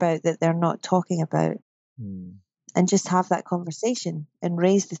care about that they're not talking about, and just have that conversation and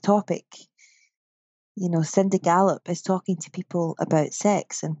raise the topic. Cindy Gallop is talking to people about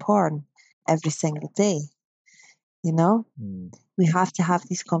sex and porn every single day. We have to have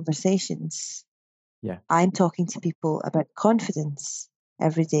these conversations. Yeah. I'm talking to people about confidence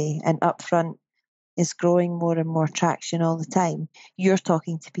every day, and Upfront is growing more and more traction all the time. You're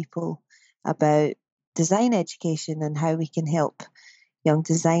talking to people about design education and how we can help young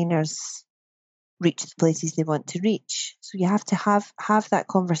designers reach the places they want to reach. So you have to have that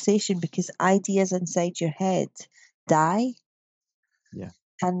conversation, because ideas inside your head die. Yeah.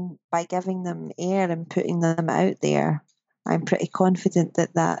 And by giving them air and putting them out there, I'm pretty confident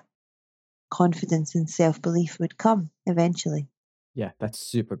that confidence and self-belief would come eventually. Yeah, that's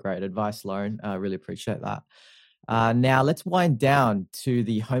super great advice, Lauren. I really appreciate that. Now let's wind down to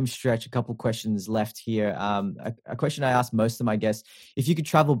the home stretch. A couple questions left here. A question I ask most of my guests: if you could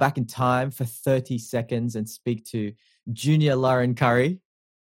travel back in time for 30 seconds and speak to junior Lauren Curry,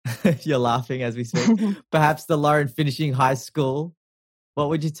 you're laughing as we speak, perhaps the Lauren finishing high school, what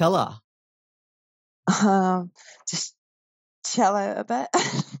would you tell her? Just chill out a bit.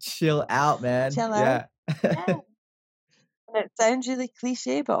 Chill out, man. Chill Yeah. out. Yeah. And it sounds really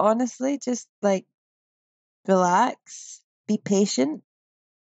cliche, but honestly, just like relax, be patient.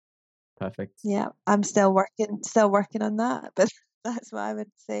 Perfect. Yeah, I'm still working on that, but that's what I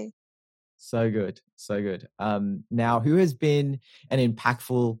would say. So good. So good. Now, who has been an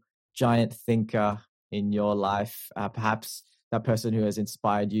impactful giant thinker in your life? Perhaps that person who has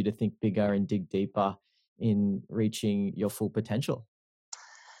inspired you to think bigger and dig deeper in reaching your full potential?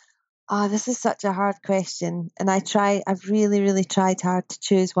 Oh, this is such a hard question. And I've really, really tried hard to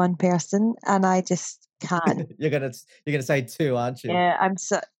choose one person, and I just can't. You're gonna say two, aren't you? Yeah, I'm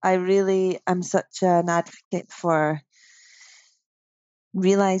such an advocate for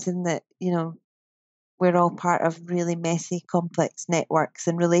realizing that, we're all part of really messy, complex networks,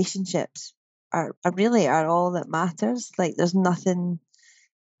 and relationships are all that matters. Like, there's nothing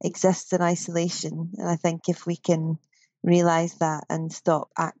exists in isolation. And I think if we can realize that and stop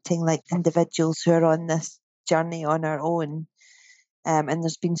acting like individuals who are on this journey on our own, and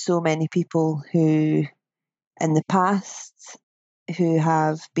there's been so many people who in the past who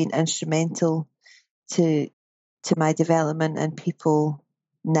have been instrumental to my development, and people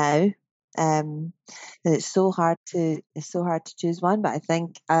now. And it's so hard to choose one, but I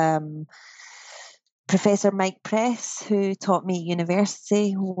think Professor Mike Press, who taught me at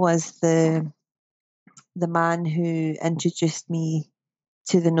university, was the man who introduced me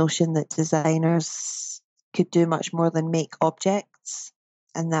to the notion that designers could do much more than make objects,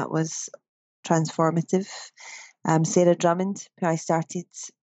 and that was transformative. Sarah Drummond, who I started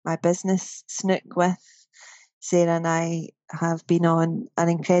my business, Snook, with. Sarah and I have been on an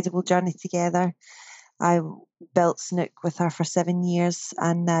incredible journey together. I built Snook with her for 7 years,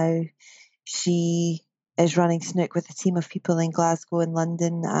 and now she is running Snook with a team of people in Glasgow and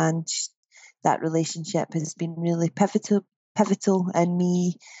London, and that relationship has been really pivotal in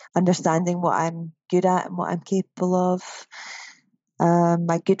me understanding what I'm good at and what I'm capable of.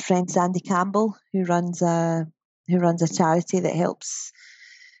 My good friend Sandy Campbell, who runs a charity that helps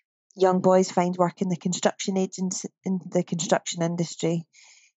young boys find work in the construction industry.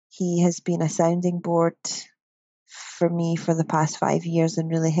 He has been a sounding board for me for the past 5 years and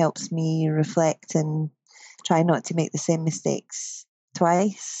really helps me reflect and try not to make the same mistakes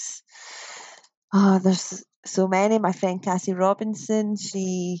twice. There's so many. My friend Cassie Robinson,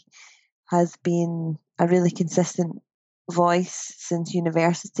 she has been a really consistent voice since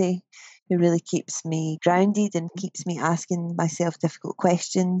university, who really keeps me grounded and keeps me asking myself difficult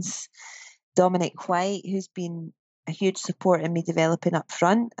questions. Dominic White, who's been a huge support in me developing up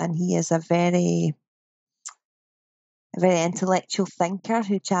front, and he is a very intellectual thinker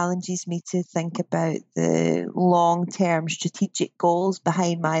who challenges me to think about the long-term strategic goals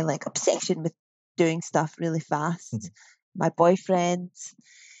behind my obsession with doing stuff really fast. Mm-hmm. My boyfriend,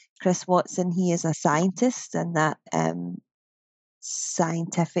 Chris Watson, he is a scientist, and that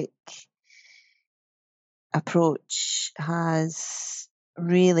scientific approach has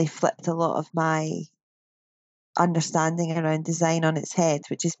really flipped a lot of my understanding around design on its head,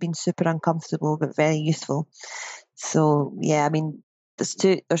 which has been super uncomfortable but very useful. So yeah, I mean, there's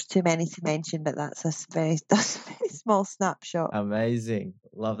too many to mention, but that's a very small snapshot. Amazing,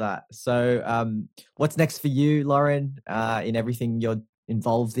 love that. So, what's next for you, Lauren, in everything you're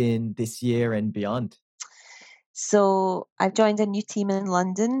involved in this year and beyond? So I've joined a new team in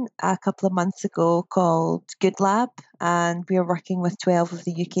London a couple of months ago called Good Lab, and we're working with 12 of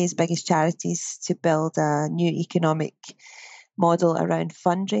the UK's biggest charities to build a new economic model around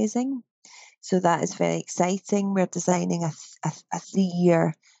fundraising. So that is very exciting. We're designing a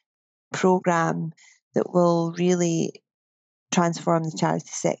 3-year program that will really transform the charity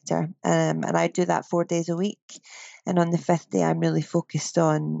sector. And I do that 4 days a week. And on the 5th day, I'm really focused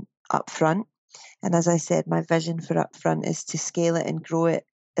on upfront. And as I said, my vision for upfront is to scale it and grow it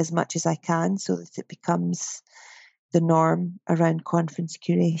as much as I can so that it becomes the norm around conference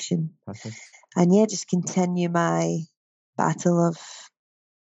curation. Perfect. And yeah, just continue my battle of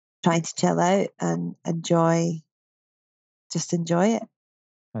trying to chill out and enjoy it.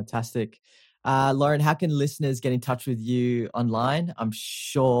 Fantastic. Lauren, how can listeners get in touch with you online? I'm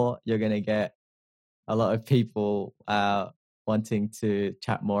sure you're going to get a lot of people wanting to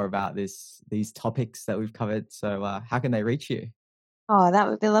chat more about these topics that we've covered. So how can they reach you? Oh, that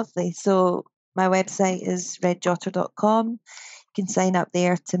would be lovely. So my website is redjotter.com. You can sign up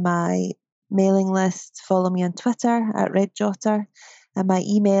there to my mailing list. Follow me on Twitter at redjotter. And my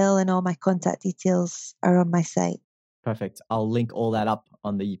email and all my contact details are on my site. Perfect. I'll link all that up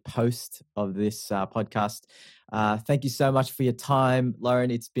on the post of this podcast. Thank you so much for your time,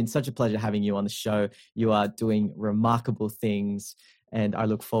 Lauren. It's been such a pleasure having you on the show. You are doing remarkable things, and I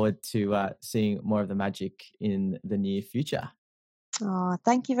look forward to seeing more of the magic in the near future. Oh,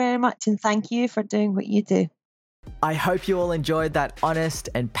 thank you very much. And thank you for doing what you do. I hope you all enjoyed that honest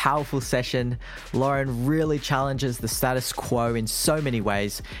and powerful session. Lauren really challenges the status quo in so many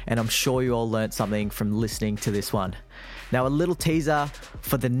ways, and I'm sure you all learned something from listening to this one. Now, a little teaser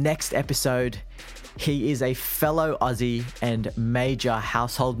for the next episode. He is a fellow Aussie and major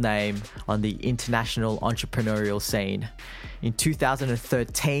household name on the international entrepreneurial scene. In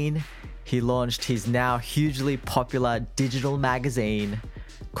 2013, he launched his now hugely popular digital magazine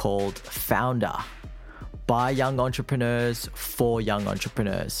called Founder, by young entrepreneurs for young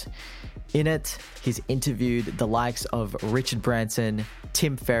entrepreneurs. In it, he's interviewed the likes of Richard Branson,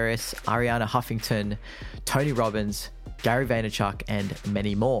 Tim Ferriss, Arianna Huffington, Tony Robbins, Gary Vaynerchuk, and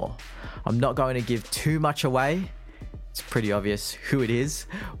many more. I'm not going to give too much away. It's pretty obvious who it is,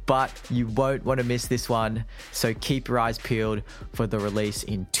 but you won't want to miss this one. So keep your eyes peeled for the release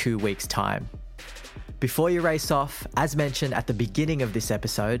in 2 weeks' time. Before you race off, as mentioned at the beginning of this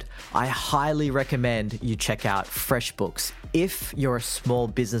episode, I highly recommend you check out FreshBooks if you're a small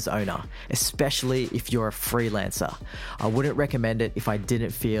business owner, especially if you're a freelancer. I wouldn't recommend it if I didn't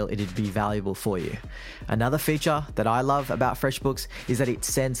feel it'd be valuable for you. Another feature that I love about FreshBooks is that it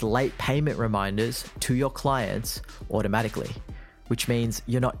sends late payment reminders to your clients automatically, which means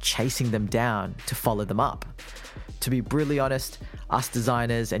you're not chasing them down to follow them up. To be brutally honest, us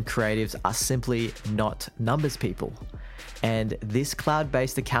designers and creatives are simply not numbers people. And this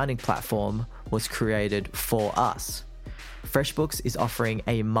cloud-based accounting platform was created for us. FreshBooks is offering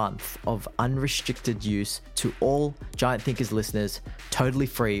a month of unrestricted use to all Giant Thinkers listeners, totally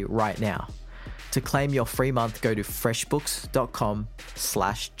free right now. To claim your free month, go to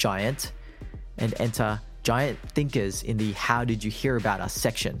freshbooks.com/giant and enter Giant Thinkers in the How Did You Hear About Us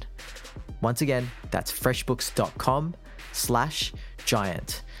section. Once again, that's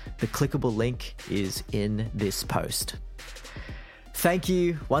freshbooks.com/giant. The clickable link is in this post. Thank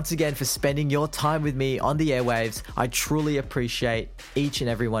you once again for spending your time with me on the airwaves. I truly appreciate each and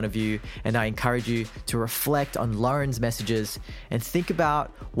every one of you, and I encourage you to reflect on Lauren's messages and think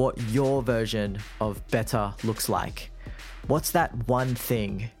about what your version of better looks like. What's that one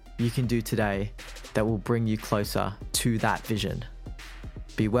thing you can do today that will bring you closer to that vision?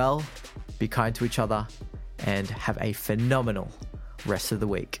 Be well, be kind to each other, and have a phenomenal rest of the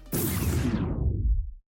week.